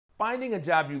Finding a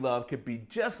job you love could be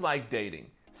just like dating.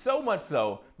 So much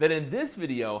so that in this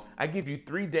video, I give you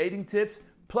 3 dating tips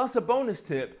plus a bonus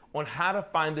tip on how to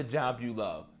find the job you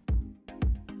love.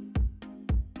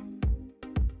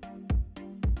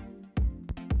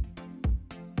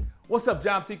 What's up,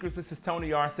 job seekers? This is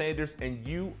Tony R. Sanders, and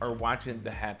you are watching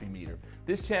The Happy Meter.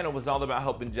 This channel was all about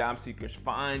helping job seekers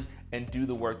find and do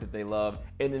the work that they love.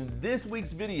 And in this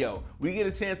week's video, we get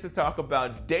a chance to talk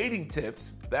about dating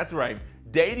tips. That's right,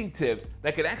 dating tips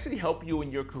that could actually help you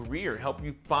in your career, help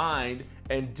you find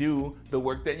and do the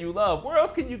work that you love. Where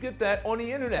else can you get that on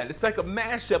the internet? It's like a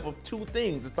mashup of 2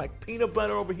 things. It's like peanut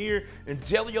butter over here and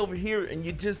jelly over here, and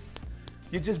you just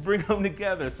bring them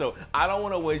together. So I don't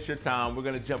want to waste your time. We're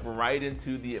going to jump right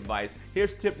into the advice.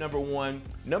 Here's tip number 1.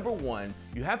 Number 1,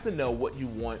 you have to know what you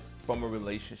want from a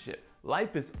relationship.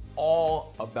 Life is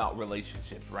all about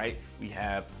relationships, right? We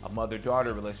have a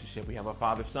mother-daughter relationship. We have a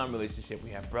father-son relationship.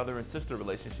 We have brother and sister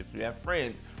relationships. We have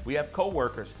friends. We have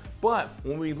coworkers. But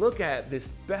when we look at this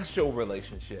special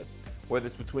relationship, whether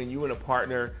it's between you and a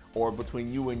partner or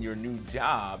between you and your new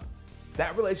job,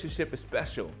 that relationship is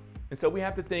special. And so we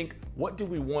have to think, what do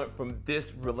we want from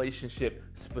this relationship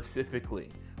specifically?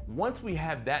 Once we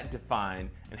have that defined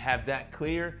and have that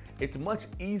clear, it's much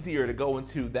easier to go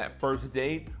into that first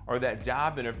date or that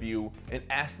job interview and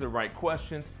ask the right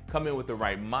questions, come in with the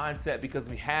right mindset, because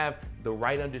we have the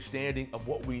right understanding of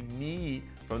what we need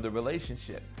from the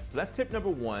relationship. So that's tip number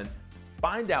 1.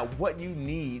 Find out what you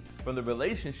need from the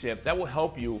relationship. That will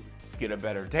help you get a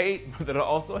better date, but that'll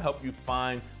also help you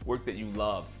find work that you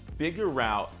love. Figure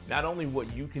out not only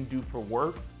what you can do for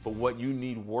work, but what you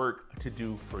need work to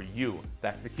do for you.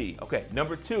 That's the key. Okay,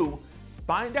 number 2,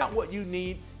 find out what you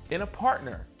need in a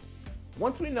partner.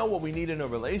 Once we know what we need in a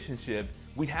relationship,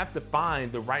 we have to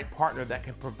find the right partner that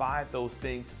can provide those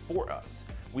things for us.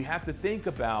 We have to think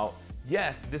about,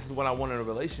 yes, this is what I want in a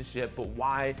relationship, but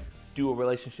why do a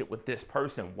relationship with this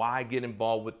person? Why get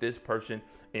involved with this person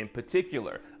in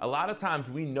particular? A lot of times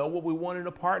we know what we want in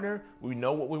a partner, we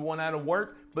know what we want out of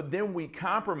work, but then we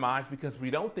compromise because we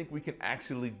don't think we can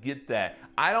actually get that.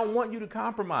 I don't want you to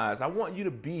compromise. I want you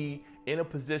to be in a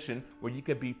position where you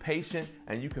can be patient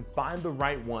and you can find the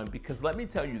right one, because let me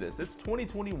tell you this, it's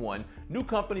 2021, new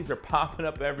companies are popping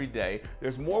up every day.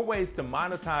 There's more ways to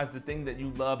monetize the thing that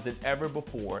you love than ever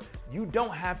before. You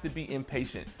don't have to be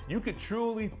impatient. You could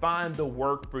truly find the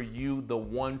work for you, the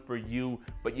one for you,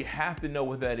 but you have to know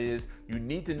what that is. You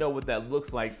need to know what that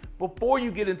looks like before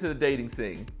you get into the dating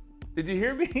scene. Did you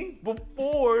hear me?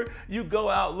 Before you go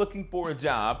out looking for a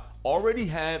job, already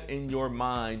have in your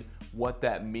mind what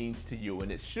that means to you. And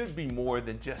it should be more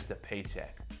than just a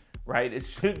paycheck, right? It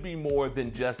should be more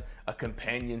than just a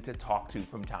companion to talk to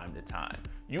from time to time.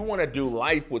 You want to do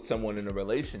life with someone in a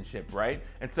relationship, right?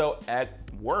 And so at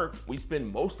work, we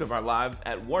spend most of our lives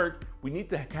at work. We need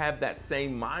to have that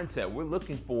same mindset. We're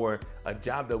looking for a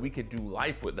job that we can do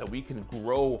life with, that we can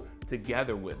grow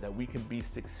together with, that we can be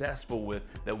successful with,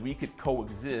 that we could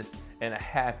coexist in a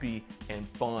happy and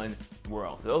fun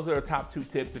world. So those are the top 2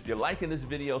 tips. If you're liking this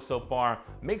video so far,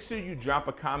 make sure you drop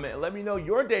a comment and let me know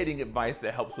your dating advice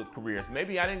that helps with careers.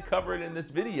 Maybe I didn't cover it in this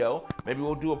video. Maybe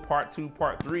we'll do a part 2,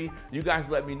 part 3. You guys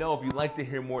let me know if you'd like to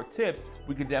hear more tips.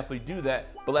 We could definitely do that.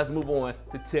 But let's move on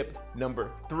to tip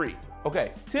number 3.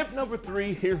 Okay, tip number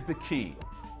 3, here's the key.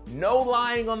 No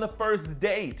lying on the first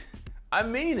date. I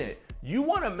mean it. You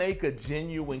want to make a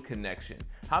genuine connection.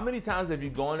 How many times have you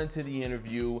gone into the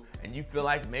interview and you feel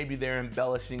like maybe they're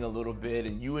embellishing a little bit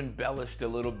and you embellished a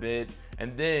little bit,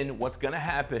 and then what's going to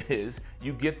happen is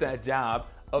you get that job.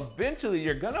 Eventually,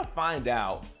 you're going to find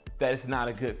out that it's not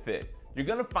a good fit. You're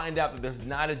gonna find out that there's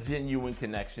not a genuine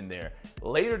connection there.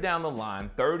 Later down the line,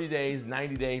 30 days,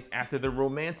 90 days, after the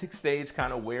romantic stage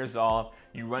kind of wears off,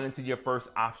 you run into your first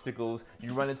obstacles,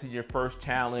 you run into your first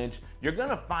challenge, you're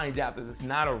gonna find out that it's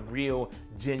not a real,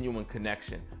 genuine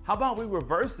connection. How about we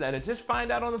reverse that and just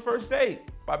find out on the first date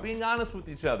by being honest with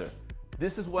each other?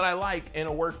 This is what I like in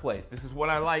a workplace. This is what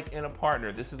I like in a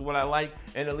partner. This is what I like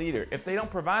in a leader. If they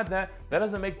don't provide that, that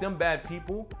doesn't make them bad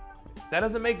people. That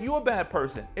doesn't make you a bad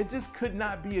person. It just could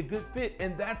not be a good fit,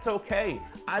 and that's okay.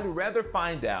 I'd rather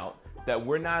find out that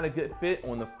we're not a good fit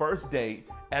on the first date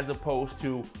as opposed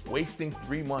to wasting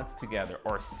 3 months together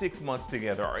or 6 months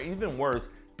together, or even worse,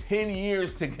 10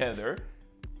 years together.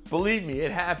 Believe me,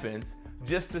 it happens.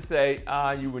 Just to say,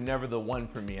 you were never the one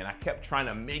for me, and I kept trying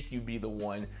to make you be the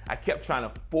one. I kept trying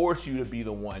to force you to be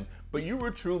the one, but you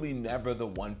were truly never the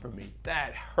one for me.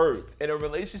 That hurts in a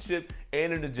relationship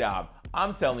and in a job.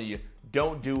 I'm telling you,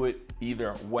 don't do it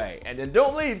either way. And then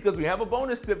don't leave, because we have a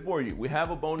bonus tip for you. We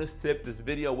have a bonus tip. This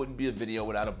video wouldn't be a video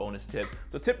without a bonus tip.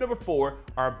 So tip number 4,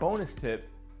 our bonus tip,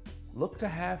 look to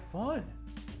have fun.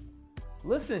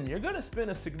 Listen, you're gonna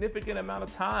spend a significant amount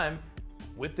of time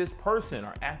with this person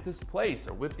or at this place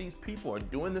or with these people or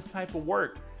doing this type of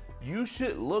work. You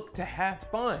should look to have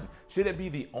fun. Should it be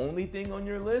the only thing on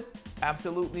your list?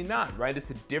 Absolutely not, right?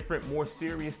 It's a different, more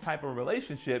serious type of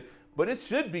relationship, but it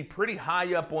should be pretty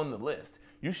high up on the list.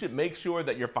 You should make sure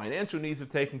that your financial needs are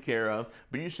taken care of,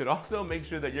 but you should also make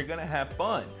sure that you're gonna have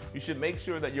fun. You should make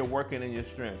sure that you're working in your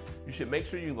strengths. You should make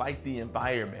sure you like the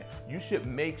environment. You should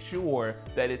make sure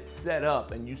that it's set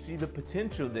up and you see the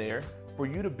potential there for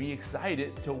you to be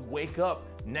excited to wake up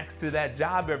next to that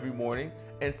job every morning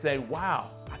and say, wow,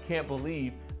 I can't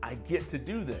believe I get to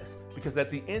do this. Because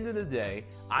at the end of the day,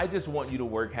 I just want you to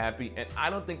work happy, and I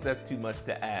don't think that's too much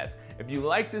to ask. If you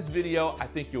like this video, I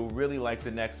think you'll really like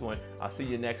the next one. I'll see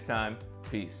you next time.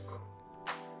 Peace.